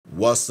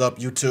What's up,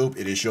 YouTube?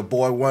 It is your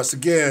boy once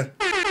again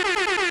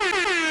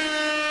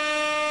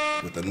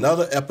with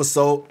another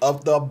episode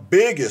of the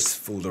biggest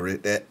foolery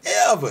that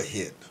ever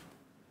hit.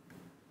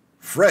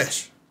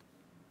 Fresh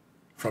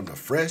from the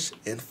Fresh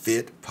and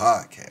Fit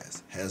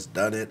podcast has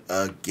done it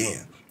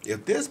again.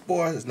 If this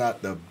boy is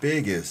not the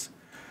biggest,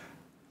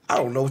 I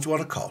don't know what you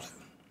want to call it.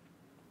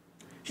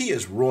 He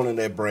is ruining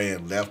their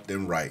brand left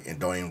and right and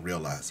don't even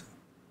realize it.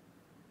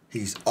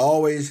 He's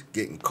always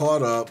getting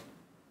caught up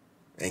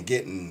and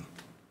getting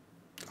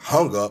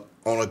hung up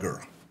on a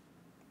girl.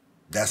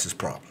 That's his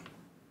problem.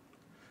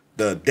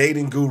 The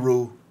dating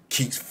guru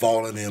keeps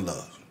falling in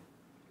love.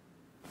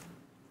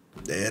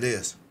 There it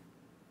is.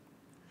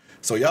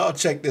 So y'all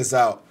check this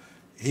out.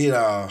 He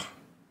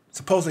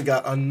supposedly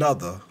got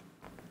another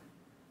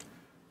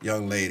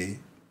young lady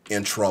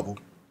in trouble.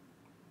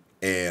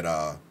 And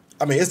I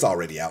mean, it's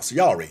already out, so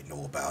y'all already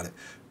know about it.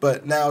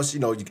 But now, you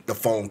know, the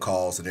phone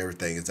calls and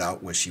everything is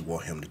out where she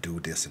want him to do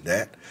this and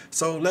that.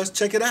 So let's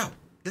check it out.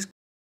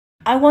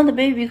 I want the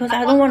baby because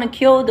I don't want to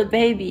kill the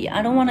baby.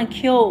 I don't want to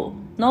kill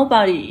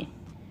nobody.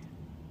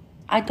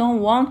 I don't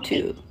want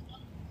to.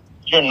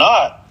 You're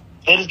not.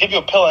 They just give you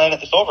a pill and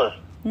it's over.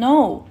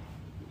 No.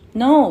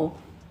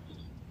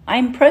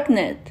 I'm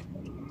pregnant.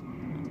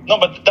 No,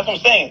 but that's what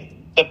I'm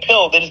saying. The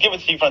pill, they just give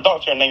it to you from a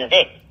doctor and then you're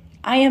good.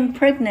 I am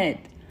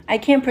pregnant. I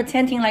can't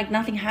pretending like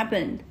nothing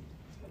happened.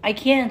 I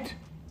can't.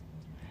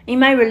 In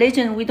my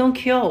religion, we don't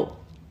kill.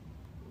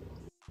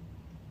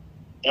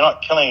 You're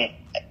not killing.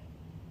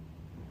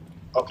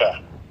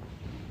 Okay.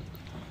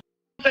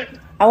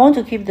 I want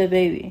to keep the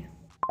baby.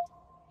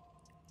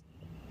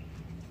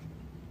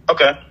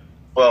 Okay.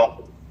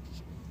 Well,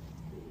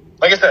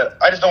 like I said,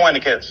 I just don't want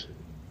any kids.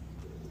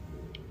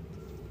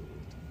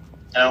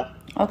 You know?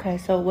 Okay,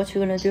 so what you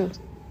gonna do?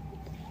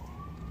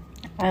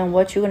 And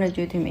what you gonna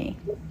do to me?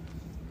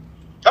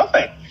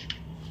 Nothing.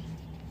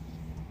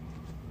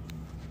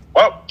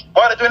 Well,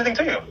 why did I do anything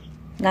to you?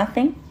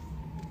 Nothing?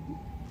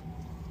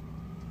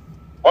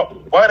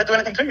 Why did I do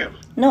anything to you?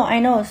 No, I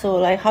know. So,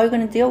 like, how are you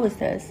gonna deal with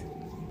this?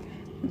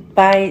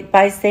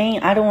 By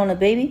saying I don't want a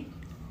baby?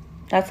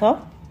 That's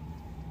all?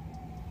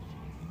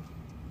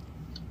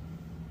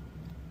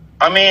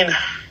 I mean,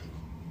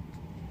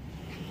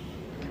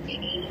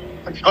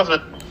 I could go to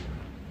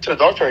the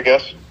doctor, I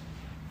guess.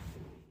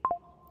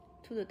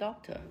 To the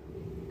doctor.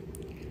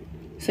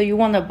 So you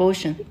want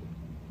abortion?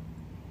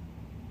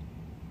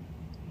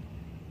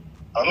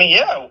 I mean,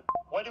 yeah.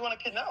 Why do you want a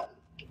kid now?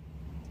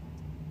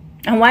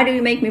 And why do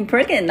you make me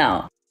pregnant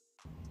now?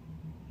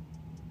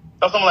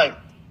 That's I'm like,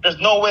 there's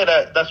no way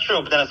that's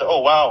true. But then it's like,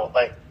 oh wow,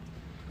 like.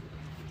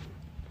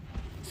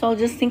 So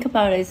just think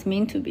about it. It's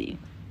meant to be.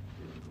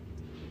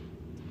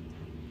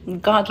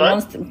 God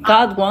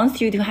wants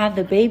you to have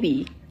the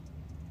baby.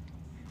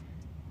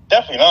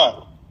 Definitely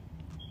not.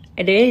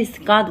 It is.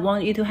 God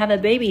wants you to have a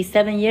baby.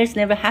 7 years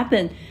never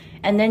happened,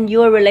 and then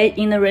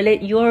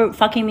you're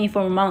fucking me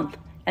for a month,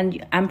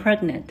 and I'm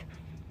pregnant.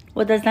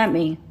 What does that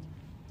mean?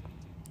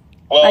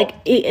 Well,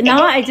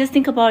 now I just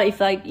think about it,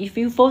 if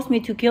you force me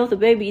to kill the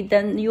baby,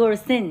 then you're a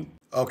sin.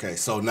 Okay,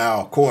 so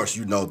now, of course,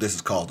 you know this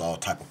has caused all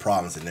type of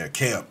problems in their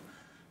camp.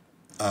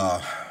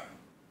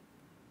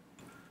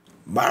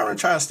 Myron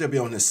trying to still be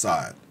on his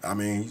side. I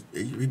mean,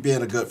 he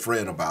being a good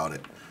friend about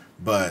it.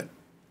 But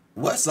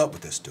what's up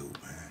with this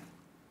dude, man?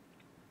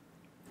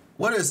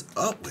 What is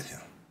up with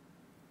him?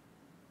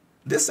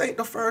 This ain't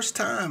the first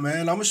time,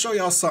 man. I'm going to show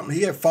y'all something.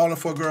 He had fallen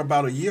for a girl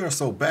about a year or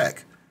so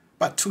back.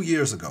 About 2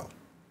 years ago.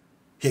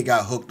 He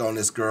got hooked on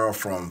this girl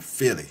from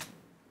Philly.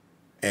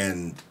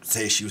 And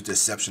say she was the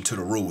exception to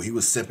the rule. He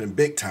was simping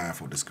big time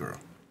for this girl.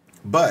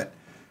 But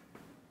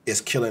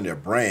it's killing their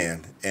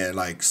brand. And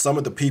like some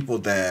of the people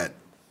that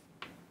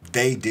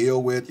they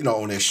deal with, you know,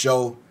 on their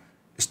show,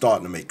 is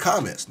starting to make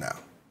comments now.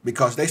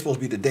 Because they supposed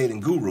to be the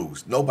dating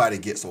gurus. Nobody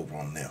gets over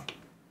on them.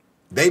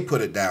 They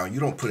put it down. You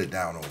don't put it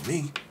down on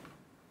me.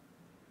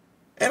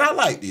 And I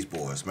like these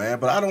boys, man.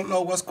 But I don't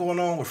know what's going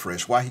on with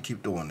Fresh. Why he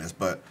keep doing this.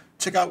 But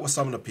check out what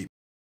some of the people.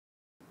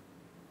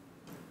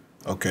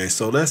 Okay,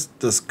 so let's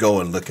just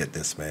go and look at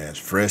this, man.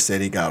 Fresh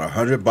said he got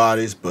 100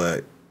 bodies,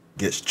 but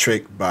gets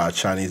tricked by a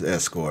Chinese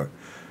escort.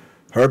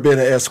 Her being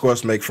an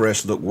escort make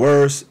Fresh look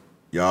worse.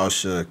 Y'all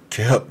should have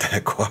kept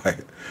that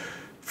quiet.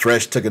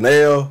 Fresh took an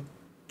L,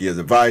 gives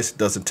advice,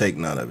 doesn't take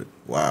none of it.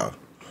 Wow.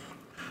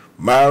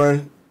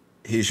 Myron,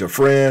 he's your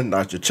friend,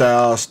 not your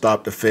child.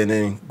 Stop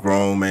defending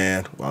grown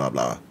man, blah,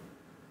 blah.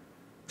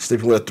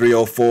 Sleeping with a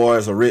 304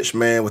 as a rich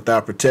man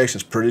without protection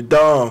is pretty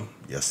dumb.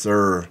 Yes,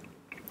 sir.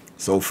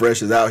 So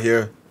Fresh is out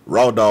here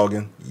raw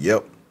dogging.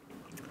 Yep.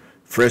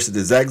 Fresh is the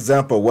exact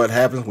example of what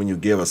happens when you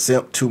give a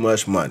simp too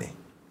much money.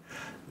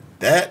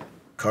 That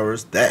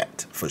covers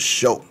that for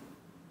sure.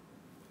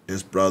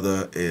 This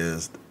brother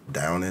is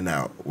down and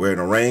out. Wearing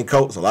a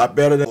raincoat is a lot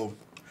better than...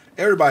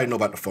 Everybody know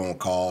about the phone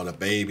call, the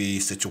baby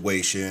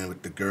situation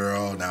with the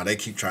girl. Now they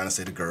keep trying to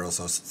say the girl's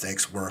a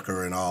sex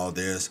worker and all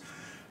this.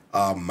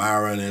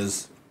 Myron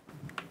is,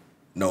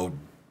 you know,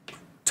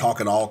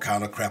 talking all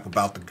kind of crap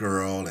about the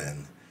girl.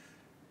 And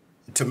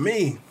to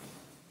me,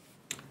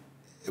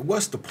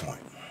 what's the point?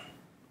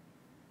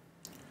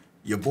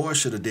 Your boy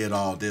should have did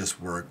all this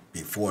work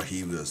before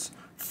he was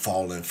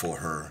falling for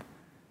her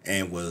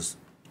and was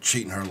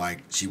treating her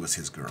like she was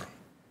his girl.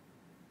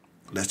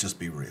 Let's just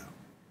be real.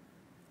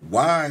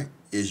 Why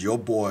is your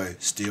boy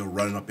still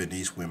running up in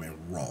these women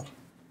raw?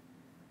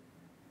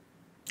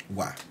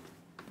 Why?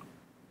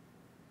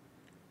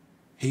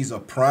 He's a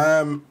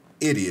prime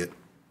idiot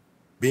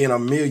being a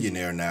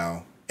millionaire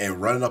now and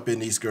running up in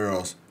these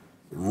girls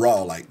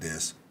raw like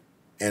this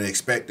and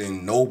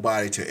expecting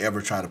nobody to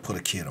ever try to put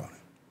a kid on it.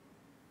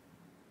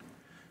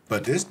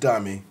 But this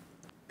dummy,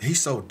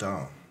 he's so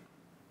dumb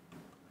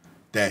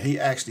that he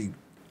actually,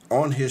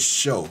 on his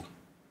show,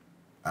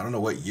 I don't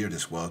know what year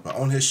this was, but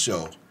on his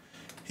show,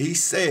 he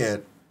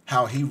said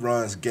how he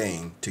runs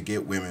game to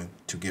get women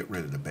to get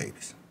rid of the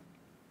babies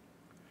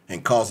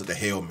and calls it the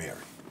Hail Mary.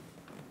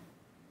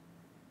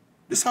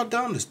 This is how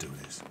dumb this dude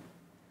is.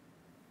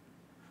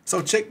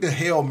 So check the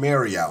Hail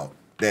Mary out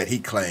that he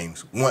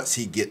claims once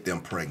he get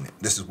them pregnant.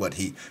 This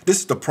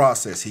is the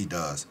process he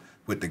does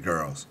with the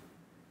girls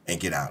and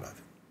get out of it.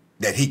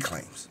 That he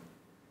claims.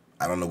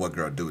 I don't know what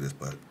girl do this,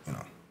 but you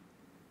know,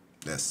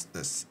 let's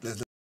all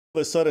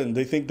of a sudden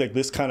they think that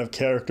this kind of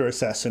character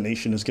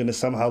assassination is going to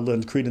somehow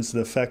lend credence to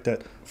the fact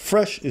that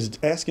Fresh is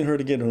asking her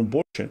to get an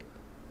abortion,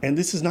 and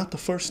this is not the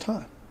first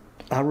time.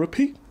 I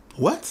repeat,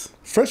 What?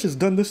 Fresh has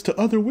done this to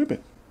other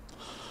women,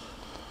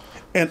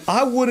 and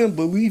I wouldn't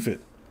believe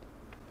it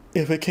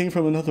if it came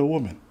from another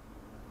woman.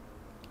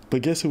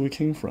 But guess who it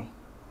came from?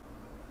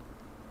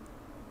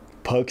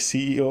 Pug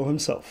CEO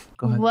himself.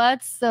 Go ahead.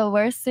 What's the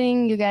worst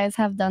thing you guys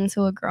have done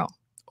to a girl?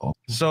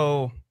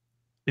 So,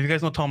 if you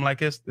guys know Tom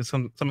Likas, there's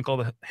something called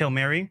the Hail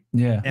Mary.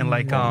 Yeah. And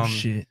like,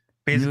 shit.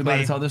 basically, You about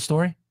to tell this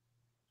story?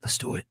 Let's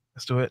do it.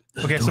 let's do it.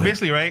 Let's Okay, do so it.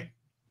 basically, right,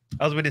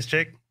 I was with this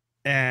chick,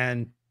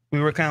 and we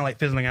were kind of like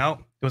fizzling out.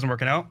 It wasn't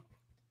working out,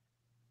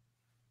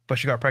 but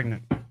she got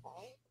pregnant.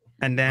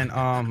 And then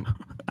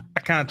I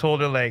kind of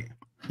told her like,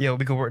 yo,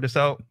 we can work this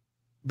out.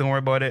 Don't worry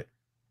about it.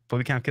 But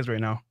we can't have kids right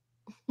now.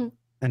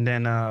 And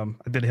then I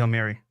did a Hail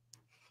Mary.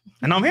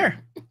 And now I'm here.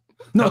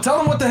 No, tell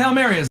them what the Hail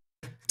Mary is.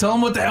 Tell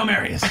them what the Hail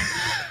Mary is.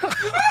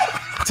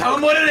 Tell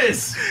them what it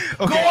is.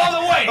 Okay. Go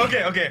all the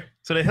way. Okay.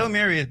 So the Hail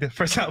Mary is,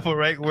 for example,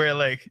 right, where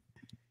like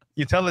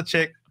you tell the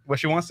chick what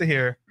she wants to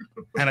hear,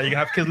 and you can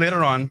have kids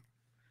later on,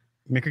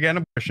 make her get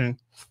an abortion,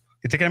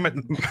 you take her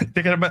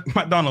to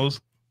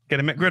McDonald's, get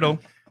a McGriddle,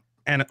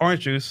 and an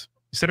orange juice,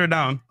 you sit her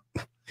down,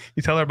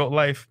 you tell her about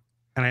life,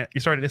 and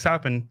you started this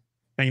happen,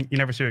 and you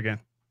never see her again.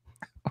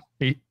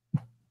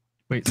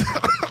 Wait.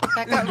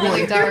 That got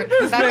really dark.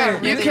 That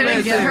got You really, couldn't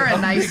really get her dark.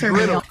 a nicer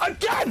meal.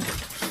 Again!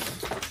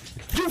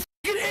 You fucking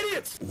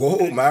idiots!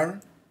 Whoa,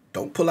 Myron,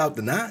 don't pull out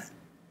the 9.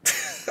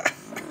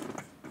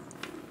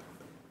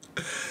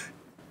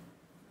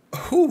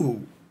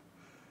 Who?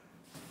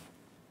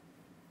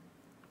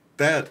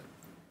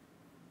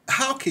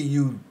 How can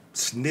you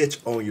snitch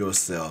on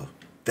yourself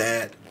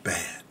that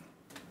bad?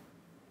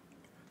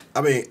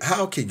 I mean,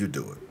 how can you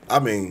do it? I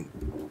mean,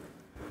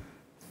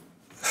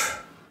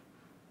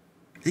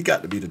 he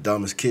got to be the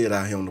dumbest kid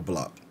out here on the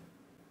block.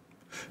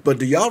 But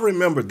do y'all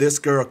remember this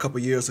girl a couple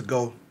years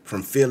ago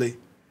from Philly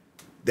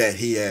that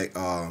he had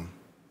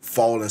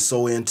fallen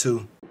so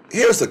into?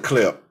 Here's a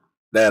clip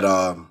that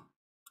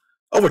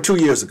over 2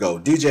 years ago,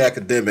 DJ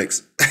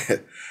Academics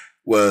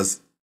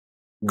was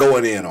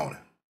going in on it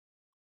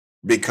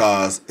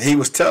because he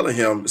was telling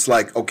him, it's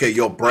like, okay,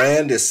 your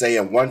brand is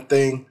saying one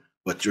thing,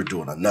 but you're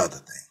doing another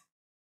thing,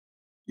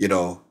 you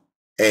know?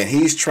 And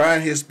he's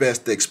trying his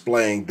best to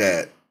explain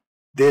that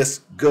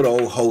this good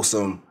old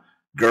wholesome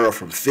girl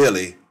from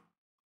Philly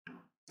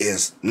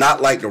is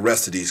not like the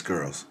rest of these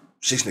girls.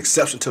 She's an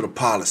exception to the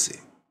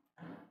policy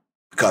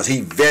because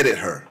he vetted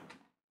her.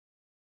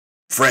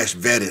 Fresh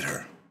vetted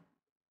her.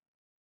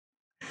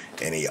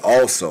 And he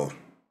also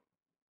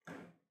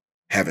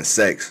having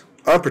sex,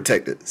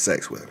 unprotected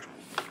sex with her.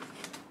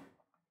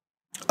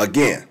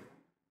 Again,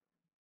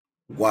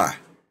 why?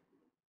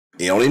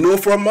 He only knew her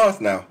for a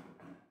month now,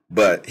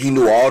 but he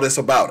knew all this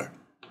about her.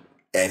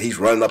 And he's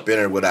running up in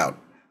her without.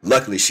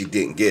 Luckily, she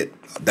didn't get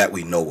that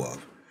we know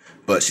of.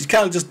 But she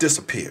kind of just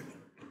disappeared.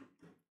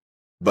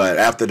 But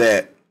after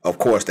that, of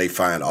course, they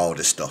find all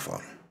this stuff on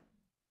her.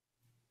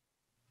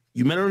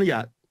 You met her on a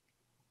yacht.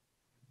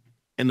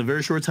 In a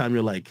very short time,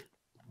 you're like,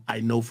 I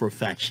know for a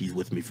fact she's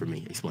with me for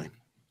me. Explain.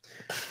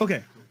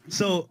 Okay,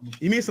 so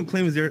you made some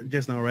claims there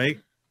just now, right?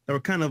 That were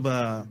kind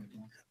of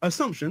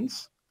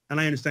assumptions,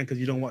 and I understand because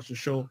you don't watch the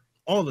show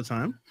all the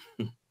time.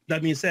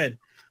 That being said,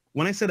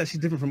 when I said that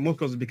she's different from most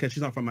girls, it's because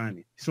she's not from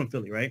Miami. She's from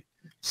Philly, right?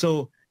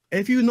 So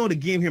if you know the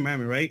game here in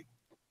Miami, right?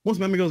 Most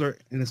Miami girls are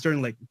in a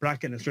certain like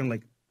bracket, in a certain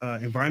like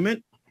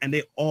environment, and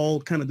they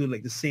all kind of do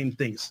like the same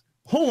things.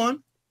 Hold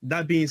on.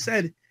 That being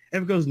said,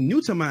 if a girl's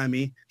new to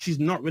Miami, she's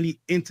not really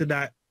into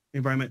that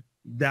environment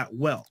that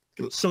well.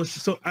 So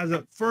as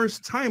a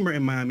first timer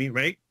in Miami,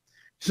 right?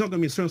 She's not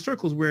gonna be in certain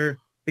circles where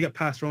they get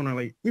passed around or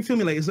like, you feel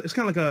me? Like it's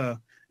kind of like a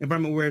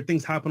environment where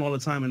things happen all the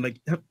time and like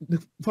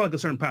follow like a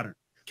certain pattern.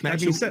 Can I That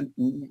being said,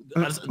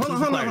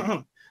 hold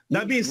on.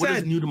 That being what does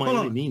said, new to hold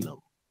Miami on. mean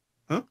though?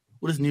 Huh?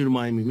 what does new to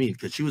Miami mean?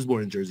 Because she was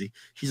born in Jersey.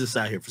 She's just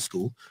out here for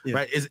school, Yeah.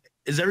 right?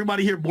 Is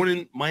everybody here born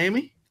in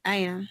Miami? I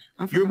am.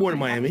 You're born in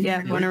Miami.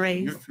 Yeah, born and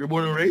raised. You're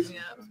born and raised.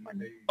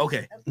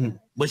 Okay,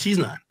 but she's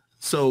not.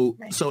 So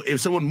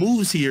if someone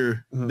moves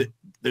here,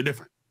 they're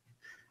different.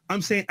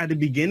 I'm saying at the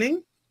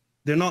beginning,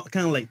 they're not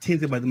kind of like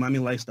tainted by the Miami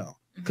lifestyle.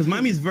 Because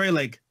Miami is very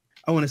like,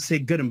 I want to say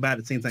good and bad at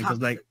the same time. Because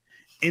like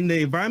in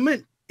the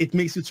environment, it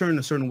makes you turn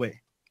a certain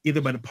way. Either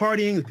by the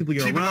partying, the people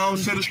you're around.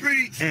 To the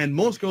streets. And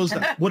most girls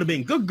that would have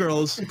been good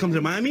girls who come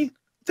to Miami,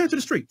 turn to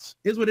the streets.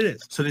 Here's what it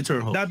is. So they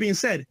turn hoes. That being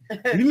said,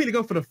 if you meet a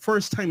girl for the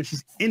first time and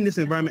she's in this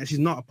environment and she's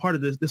not a part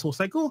of this whole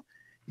cycle,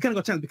 you kind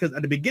of got a chance because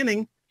at the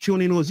beginning, she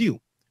only knows you.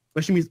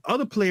 But she meets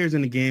other players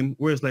in the game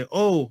where it's like,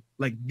 oh,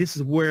 like this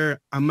is where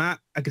I'm at.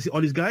 I can see all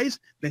these guys.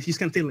 Then she's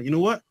kind of saying, like, you know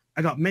what?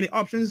 I got many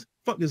options.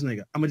 Fuck this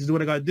nigga. I'm gonna just do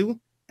what I gotta do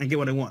and get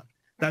what I want.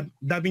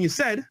 That being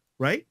said,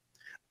 right?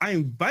 I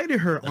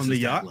invited her on the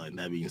yacht.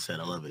 That being said,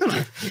 I love it.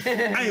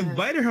 I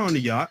invited her on the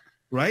yacht,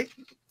 right?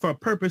 For a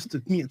purpose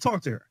to meet and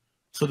talk to her.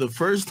 So the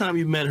first time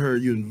you met her,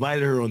 you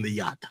invited her on the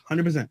yacht.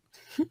 100%.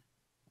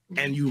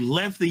 And you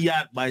left the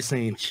yacht by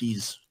saying she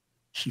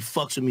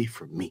fucks with me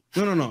for me.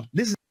 No.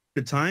 This is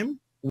the time.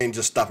 And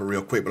just stop it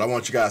real quick, but I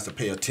want you guys to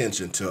pay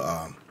attention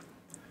to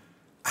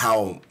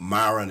how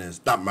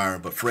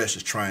Fresh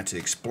is trying to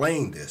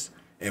explain this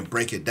and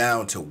break it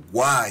down to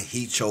why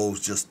he chose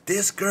just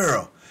this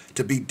girl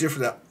to be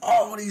different than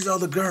all these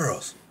other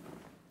girls.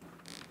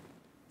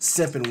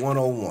 Simping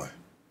 101.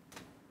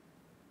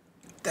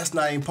 That's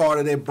not even part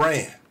of their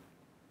brand.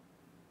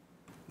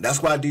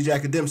 That's why DJ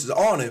Academics is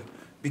on him,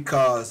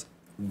 because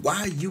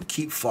why you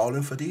keep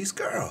falling for these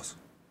girls?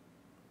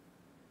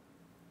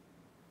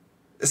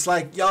 It's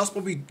like y'all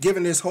supposed to be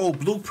giving this whole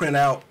blueprint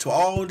out to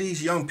all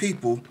these young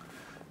people,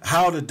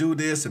 how to do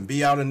this and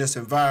be out in this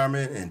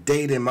environment and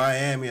date in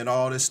Miami and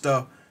all this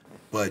stuff,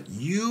 but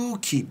you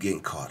keep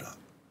getting caught up.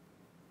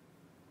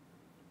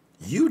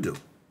 You do.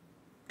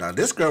 Now,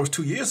 this girl was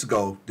 2 years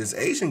ago. This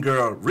Asian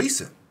girl,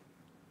 recent.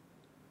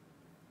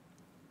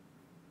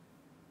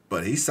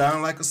 But he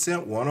sounded like a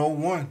simp.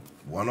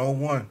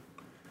 101.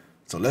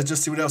 So let's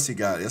just see what else he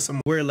got. There's some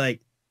where like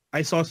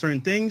I saw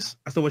certain things.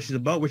 I saw what she's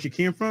about, where she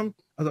came from.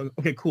 I was like,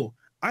 okay, cool.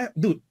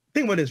 Dude,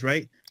 think about this,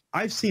 right?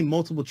 I've seen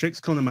multiple chicks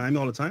come to Miami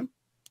all the time,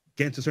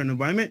 get into a certain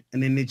environment,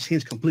 and then they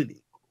change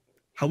completely.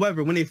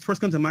 However, when they first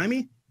come to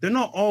Miami, they're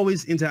not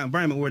always into that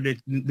environment where they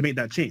make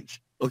that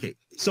change. Okay.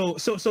 So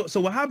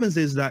what happens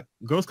is that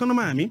girls come to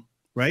Miami,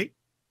 right?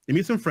 They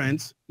meet some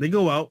friends, they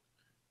go out,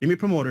 they meet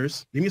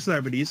promoters, they meet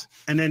celebrities,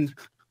 and then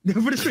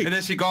they're for the street. And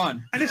then she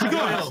gone.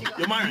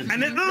 You're Myron.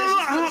 And then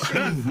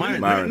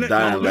Myron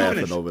dying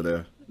laughing over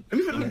there.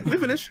 Let me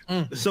finish.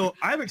 So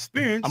I've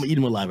experienced. I'm gonna eat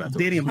him alive after.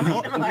 Dating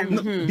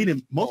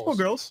multiple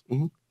girls.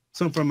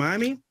 Some from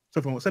Miami,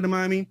 some from outside of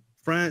Miami,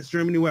 France,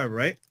 Germany, wherever,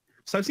 right?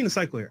 So I've seen the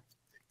cycle here.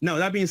 Now,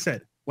 that being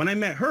said, when I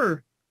met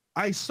her,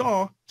 I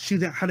saw she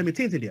hadn't been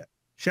tainted yet.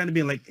 She hadn't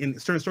been like in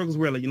certain circles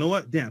where like, you know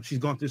what? Damn, she's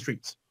gone through the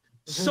streets.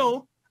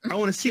 So I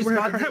want to see where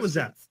her head was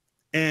at.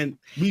 And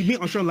we meet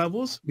on certain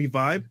levels, we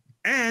vibe.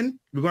 And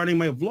regarding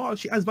my vlog,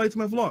 she adds value to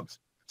my vlogs.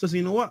 So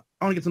you know what?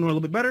 I want to get to know her a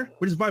little bit better.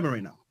 We're just vibing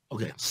right now.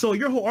 Okay. So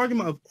your whole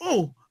argument of,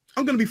 oh,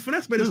 I'm going to be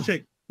finessed by this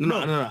chick. No,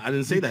 I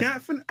didn't say that.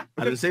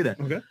 I didn't say that.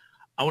 Okay.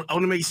 I want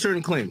to make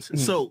certain claims.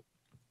 So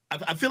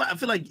I feel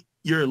like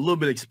you're a little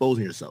bit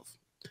exposing yourself.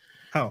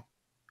 How?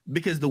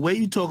 Because the way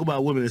you talk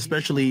about women,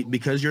 especially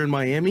because you're in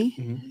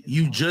Miami,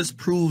 you just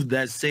proved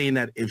that saying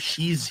that if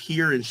she's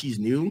here and she's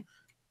new,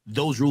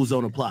 those rules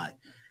don't apply.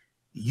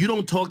 You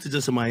don't talk to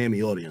just a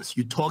Miami audience.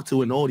 You talk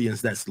to an audience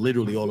that's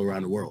literally all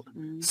around the world.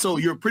 So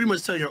you're pretty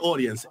much telling your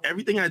audience,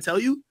 everything I tell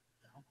you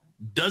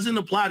doesn't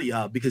apply to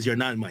y'all because you're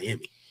not in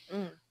Miami.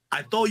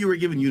 I thought you were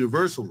giving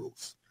universal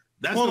rules.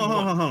 That's hold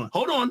on.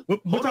 Hold on.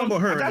 We're talking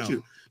about her. I got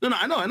you. No,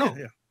 I know.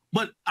 Yeah.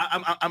 But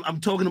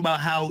I'm talking about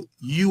how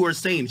you are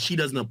saying she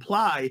doesn't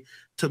apply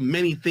to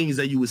many things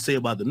that you would say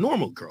about the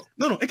normal girl.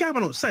 No, it can't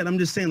happen on site. I'm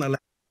just saying like.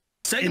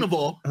 Second of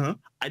all,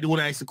 I do want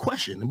to ask a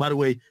question. And by the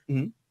way,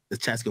 the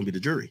chat's gonna be the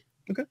jury.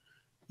 Okay.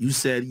 You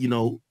said, you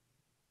know,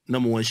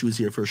 number one, she was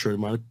here for a short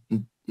amount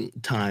of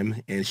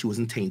time and she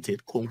wasn't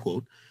tainted, quote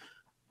unquote.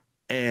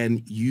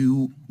 And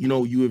you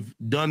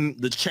have done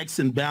the checks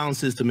and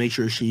balances to make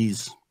sure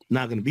she's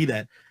not going to be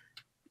that.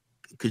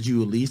 Could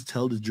you at least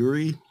tell the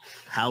jury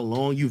how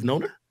long you've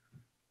known her?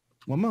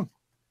 1 month.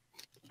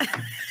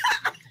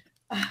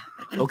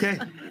 Okay.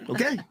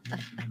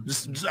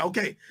 Just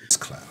okay.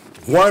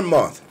 1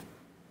 month.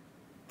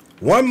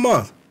 1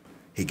 month.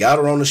 He got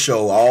her on the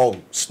show, all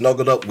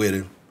snuggled up with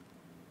him.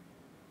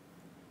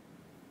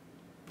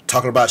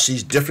 Talking about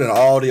she's different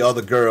than all the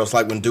other girls,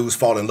 like when dudes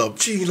fall in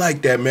love. She ain't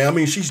like that, man. I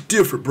mean, she's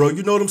different, bro.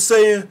 You know what I'm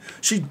saying?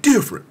 She's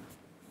different.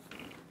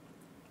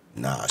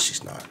 Nah,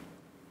 she's not.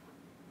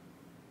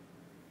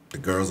 The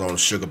girls on the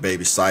Sugar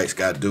Baby sites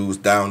got dudes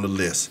down the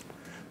list.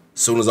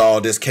 Soon as all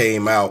this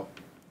came out,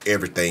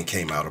 everything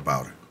came out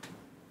about her.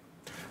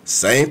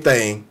 Same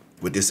thing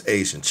with this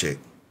Asian chick.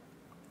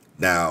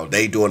 Now,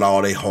 they doing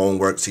all their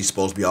homework. She's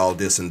supposed to be all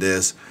this and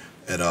this.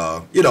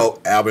 And you know,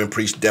 Albert and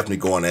Preach definitely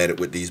going at it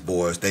with these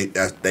boys.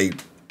 They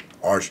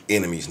arch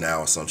enemies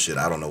now or some shit.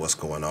 I don't know what's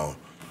going on.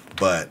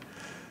 But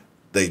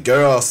the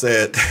girl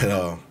said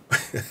that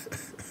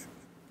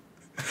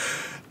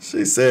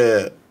she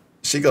said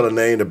she gonna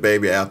name the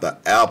baby after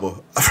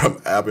Albert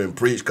from Albert and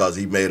Preach because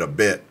he made a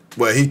bet.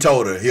 Well, he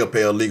told her he'll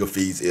pay her legal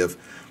fees if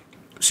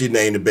she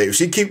named the baby. If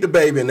she keep the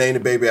baby and name the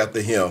baby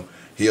after him,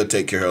 he'll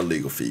take care of her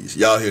legal fees.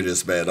 Y'all hear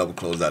this, man? I'm gonna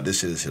close out. This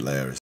shit is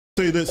hilarious.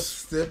 Say this.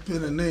 Step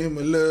in the name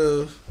of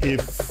love.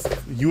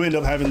 If you end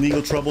up having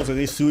legal troubles and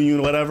they sue you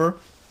and whatever,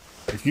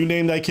 if you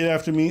name that kid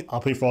after me,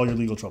 I'll pay for all your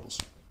legal troubles.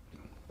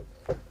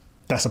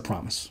 That's a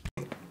promise.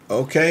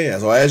 Okay,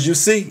 so as you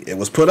see, it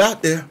was put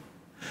out there.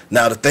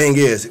 Now the thing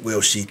is,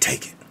 will she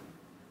take it?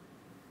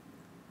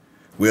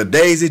 Will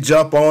Daisy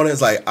jump on it?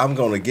 It's like, I'm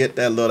going to get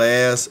that little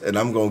ass, and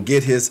I'm going to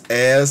get his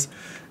ass.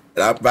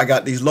 And I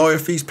got these lawyer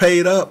fees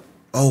paid up.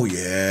 Oh,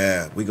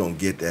 yeah, we going to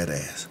get that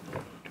ass.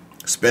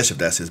 Especially if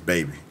that's his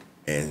baby.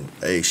 And,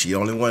 hey, she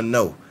only one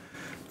no.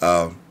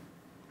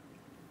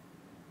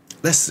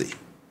 Let's see.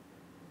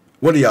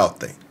 What do y'all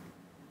think?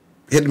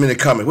 Hit them in the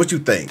comments. What you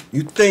think?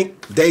 You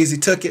think Daisy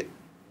took it?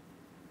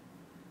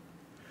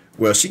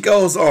 Well, she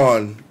goes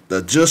on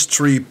the Just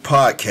Tree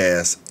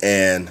podcast,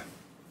 and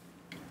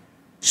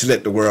she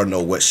let the world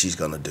know what she's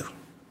going to do.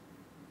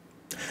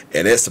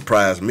 And it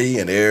surprised me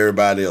and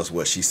everybody else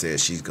what she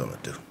said she's going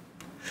to do.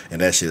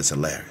 And that shit is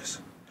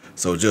hilarious.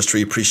 So Just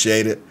Tree,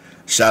 appreciate it.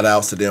 Shout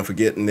outs to them for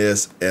getting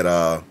this. And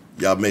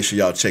y'all make sure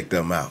y'all check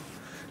them out.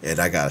 And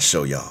I got to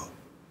show y'all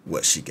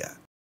what she got.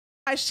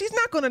 She's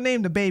not going to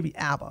name the baby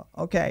Abba,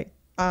 okay?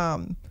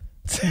 No,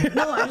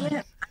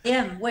 I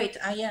am. Wait,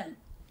 I am.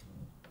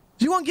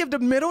 You want to give the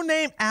middle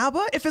name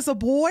Abba if it's a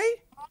boy?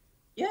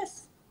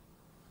 Yes.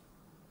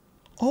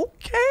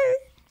 Okay.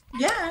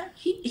 Yeah,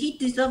 he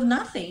deserves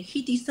nothing.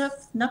 He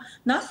deserves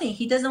nothing.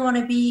 He doesn't want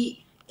to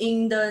be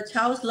in the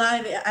child's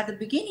life at the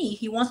beginning.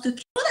 He wants to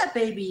kill that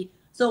baby.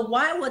 So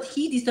why would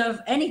he deserve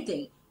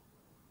anything?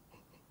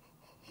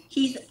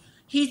 He's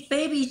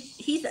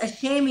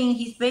ashaming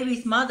his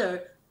baby's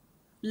mother,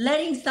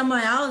 letting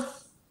someone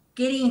else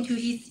get into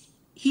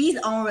his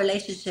own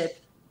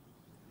relationship,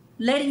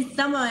 letting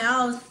someone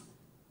else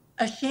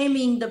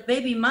ashaming the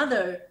baby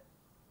mother.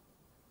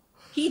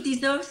 He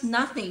deserves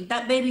nothing.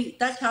 That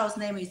child's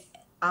name is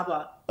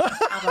Abba.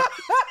 Abba.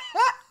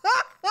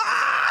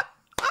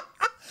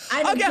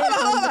 I don't care.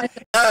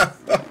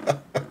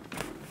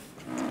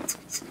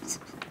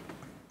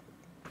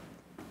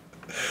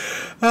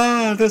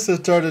 This has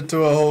turned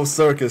into a whole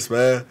circus,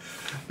 man.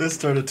 This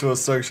turned into a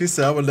circus. She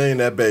said, I'm going to name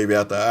that baby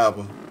after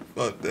Abba.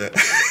 Fuck that.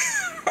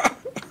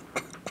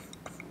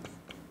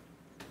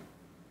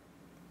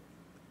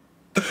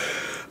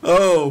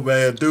 Oh,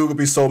 man. Dude would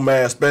be so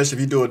mad, especially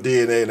if you do a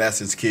DNA and that's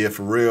his kid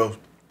for real.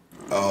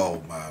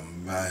 Oh, my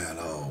man.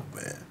 Oh,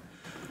 man.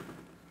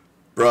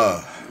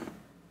 Bruh,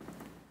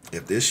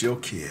 if this your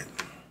kid,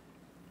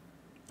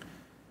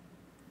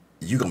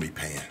 you going to be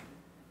paying.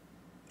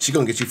 She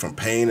going to get you from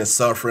pain and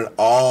suffering,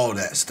 all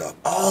that stuff,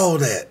 all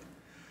that.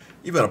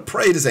 You better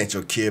pray this ain't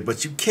your kid,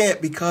 but you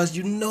can't because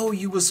you know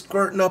you was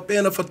squirting up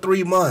in her for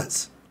 3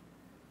 months.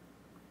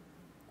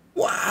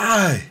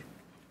 Why?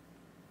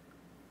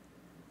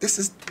 This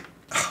is,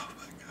 oh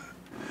my God.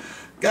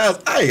 Guys,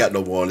 I ain't got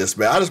no more on this,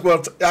 man. I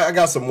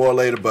got some more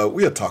later, but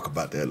we'll talk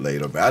about that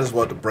later, man. I just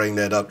want to bring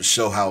that up to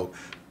show how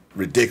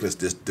ridiculous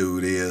this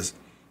dude is.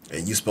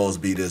 And you supposed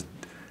to be this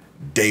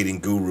dating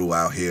guru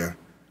out here.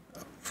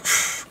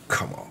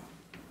 Come on.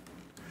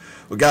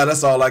 Well, guys,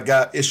 that's all I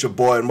got. It's your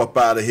boy, and I'm up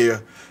out of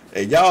here.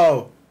 And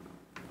y'all,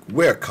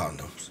 wear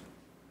condoms.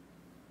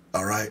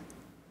 All right?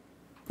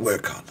 Wear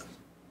condoms.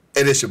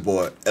 And it's your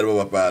boy, and I'm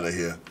up out of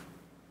here.